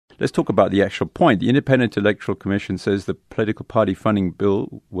let's talk about the actual point. The Independent Electoral Commission says the political party funding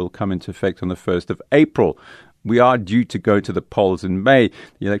bill will come into effect on the 1st of April. We are due to go to the polls in May.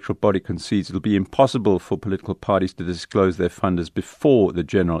 The electoral body concedes it will be impossible for political parties to disclose their funders before the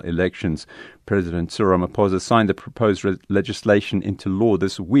general elections. President Cyril Ramaphosa signed the proposed legislation into law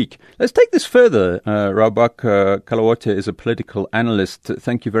this week. Let's take this further. Raobaka Kalaote is a political analyst.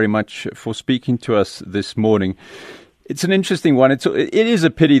 Thank you very much for speaking to us this morning. It's an interesting one. It is a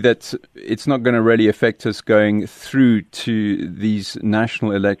pity that it's not going to really affect us going through to these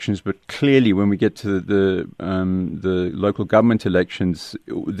national elections. But clearly, when we get to the local government elections,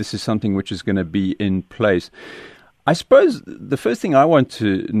 this is something which is going to be in place. I suppose the first thing I want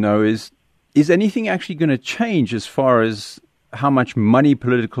to know is anything actually going to change as far as how much money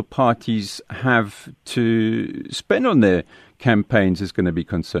political parties have to spend on their campaigns is going to be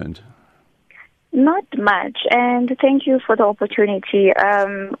concerned? Not much, and thank you for the opportunity.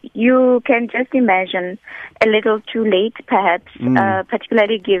 You can just imagine a little too late, perhaps,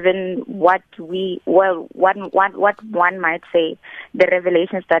 particularly given what one might say, the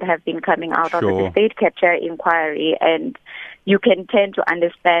revelations that have been coming out of the state capture inquiry, and you can tend to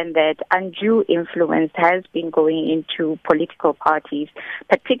understand that undue influence has been going into political parties,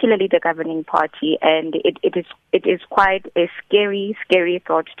 particularly the governing party, and it is quite a scary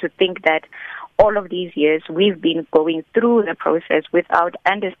thought to think that all of these years we've been going through the process without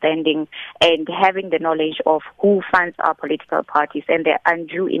understanding and having the knowledge of who funds our political parties and the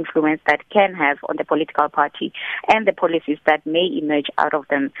undue influence that can have on the political party and the policies that may emerge out of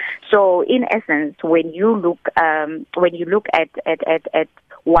them. So in essence, when you look at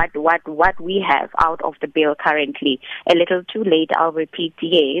what we have out of the bill currently, a little too late, I'll repeat,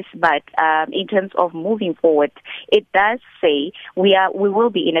 yes, but in terms of moving forward, it does say we will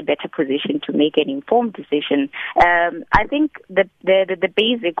be in a better position to make an informed decision. I think the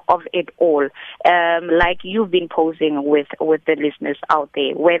basic of it all, like you've been posing with the listeners out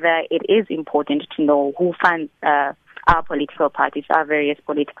there, whether it is important to know who funds our political parties, our various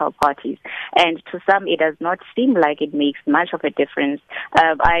political parties. And to some, it does not seem like it makes much of a difference.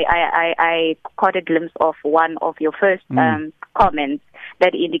 I caught a glimpse of one of your first comments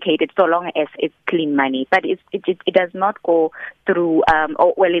that indicated so long as it's clean money. But it does not go through,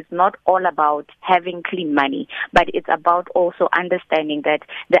 it's not all about having clean money, but it's about also understanding that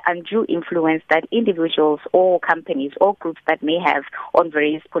the undue influence that individuals or companies or groups that may have on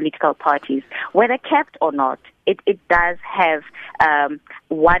various political parties, whether capped or not, it does have,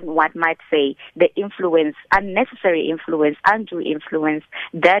 one might say, the influence, unnecessary influence, undue influence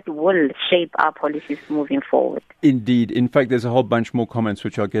that will shape our policies moving forward. Indeed. In fact, there's a whole bunch more comments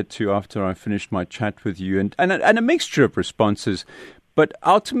which I'll get to after I finish my chat with you, and a mixture of responses. But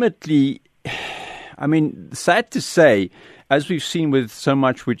ultimately, I mean, sad to say, as we've seen with so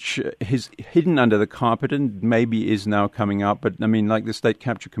much which is hidden under the carpet and maybe is now coming out, but I mean, like the State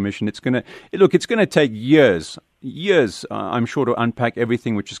Capture Commission, it's going to take years, I'm sure, to unpack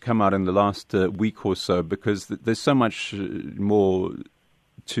everything which has come out in the last week or so, because there's so much more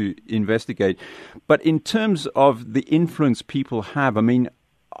to investigate. But in terms of the influence people have, I mean,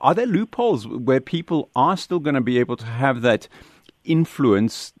 are there loopholes where people are still going to be able to have that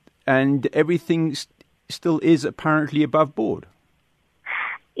influence and everything still is apparently above board?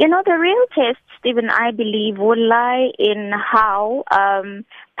 You know, the real test, Stephen, I believe, will lie in how,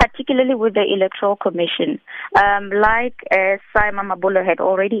 particularly with the Electoral Commission, like Simon Mabulo had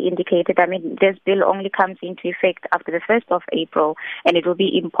already indicated, I mean, this bill only comes into effect after the 1st of April, and it will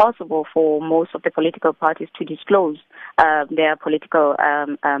be impossible for most of the political parties to disclose their political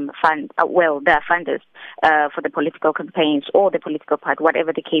their funders for the political campaigns or the political party,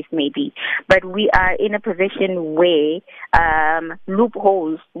 whatever the case may be. But we are in a position where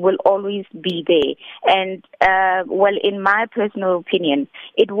loopholes will always be there. And, in my personal opinion,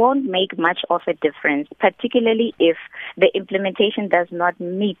 it won't make much of a difference, particularly if the implementation does not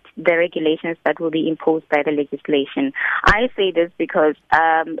meet the regulations that will be imposed by the legislation. I say this because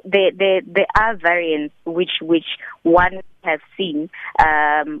there are variants which one has seen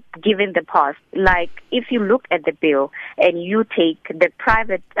given the past. Like if you look at the bill and you take the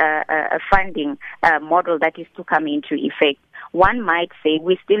private funding model that is to come into effect, one might say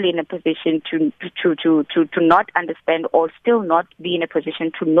we're still in a position to not understand or still not be in a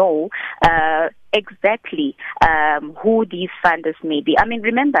position to know exactly who these funders may be. I mean,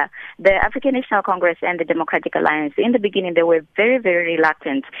 remember, the African National Congress and the Democratic Alliance, in the beginning, they were very, very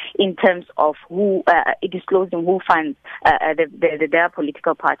reluctant in terms of who disclosing who funds their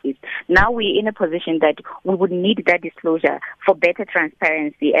political parties. Now we're in a position that we would need that disclosure for better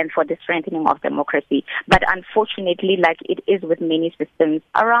transparency and for the strengthening of democracy. But unfortunately, like it is with many systems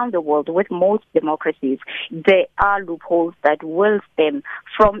around the world, with most democracies, there are loopholes that will stem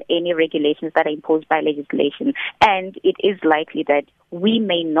from any regulations that are imposed by legislation. And it is likely that we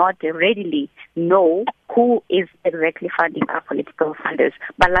may not readily know who is directly funding our political funders.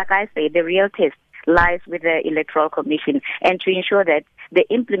 But like I say, the real test lies with the Electoral Commission, and to ensure that the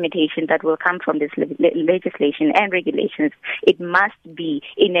implementation that will come from this legislation and regulations, it must be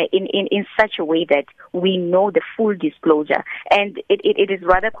in such a way that we know the full disclosure. And it is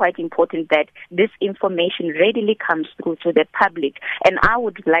rather quite important that this information readily comes through to the public. And I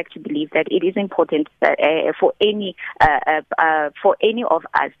would like to believe that it is important that, for any of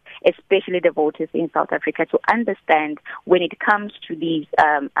us, especially the voters in South Africa, to understand when it comes to these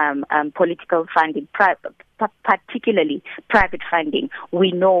political funding, particularly private funding,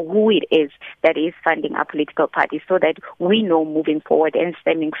 we know who it is that is funding our political parties, so that we know moving forward and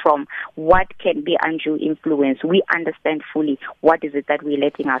stemming from what can be undue influence, we understand fully what is it that we're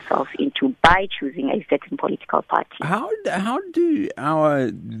letting ourselves into by choosing a certain political party. How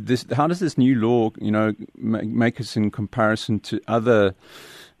does this new law, make us in comparison to other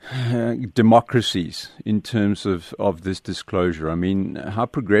democracies in terms of this disclosure? I mean, how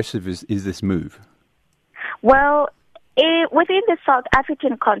progressive is this move? Well, within the South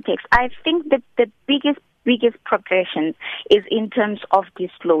African context, I think that the biggest progression is in terms of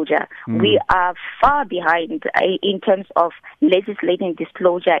disclosure. We are far behind in terms of legislating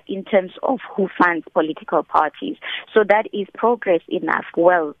disclosure in terms of who funds political parties. So that is progress enough.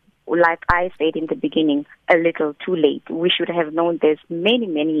 Well, like I said in the beginning, a little too late. We should have known this many,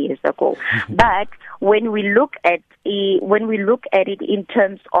 many years ago. But when we look at it in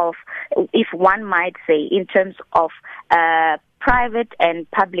terms of, if one might say, in terms of private and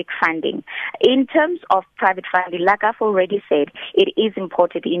public funding. In terms of private funding, like I've already said, it is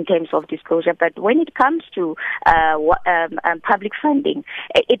important in terms of disclosure, but when it comes to public funding,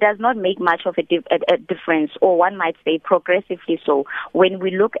 it does not make much of a difference, or one might say progressively so, when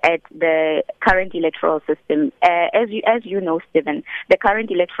we look at the current electoral system. As you know, Stephen, the current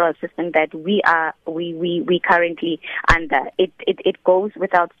electoral system that we currently under, it goes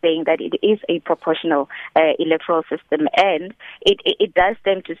without saying that it is a proportional electoral system, and it does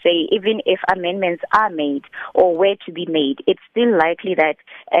tend to say, even if amendments are made or were to be made, it's still likely that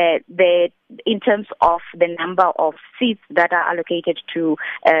in terms of the number of seats that are allocated to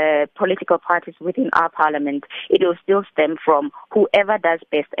political parties within our parliament, it will still stem from whoever does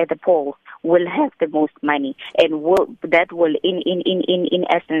best at the polls will have the most money, and that will in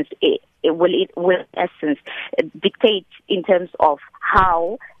essence dictate in terms of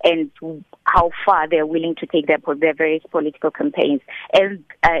how far they're willing to take their various political campaigns,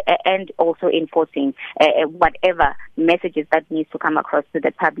 and also enforcing whatever messages that needs to come across to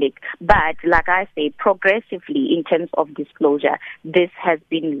the public. But like I say, progressively in terms of disclosure, this has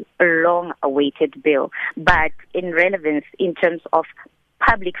been a long-awaited bill. But in relevance in terms of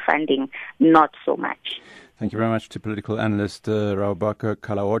public funding, not so much. Thank you very much to political analyst Raobaka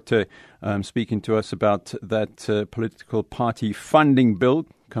Kalaote speaking to us about that political party funding bill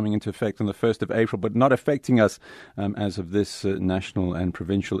coming into effect on the 1st of April, but not affecting us as of this national and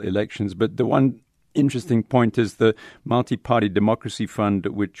provincial elections. But the one interesting point is the Multi-Party Democracy Fund,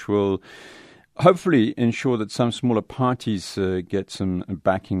 which will hopefully ensure that some smaller parties get some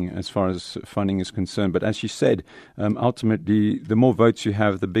backing as far as funding is concerned. But as you said, ultimately, the more votes you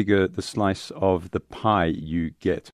have, the bigger the slice of the pie you get.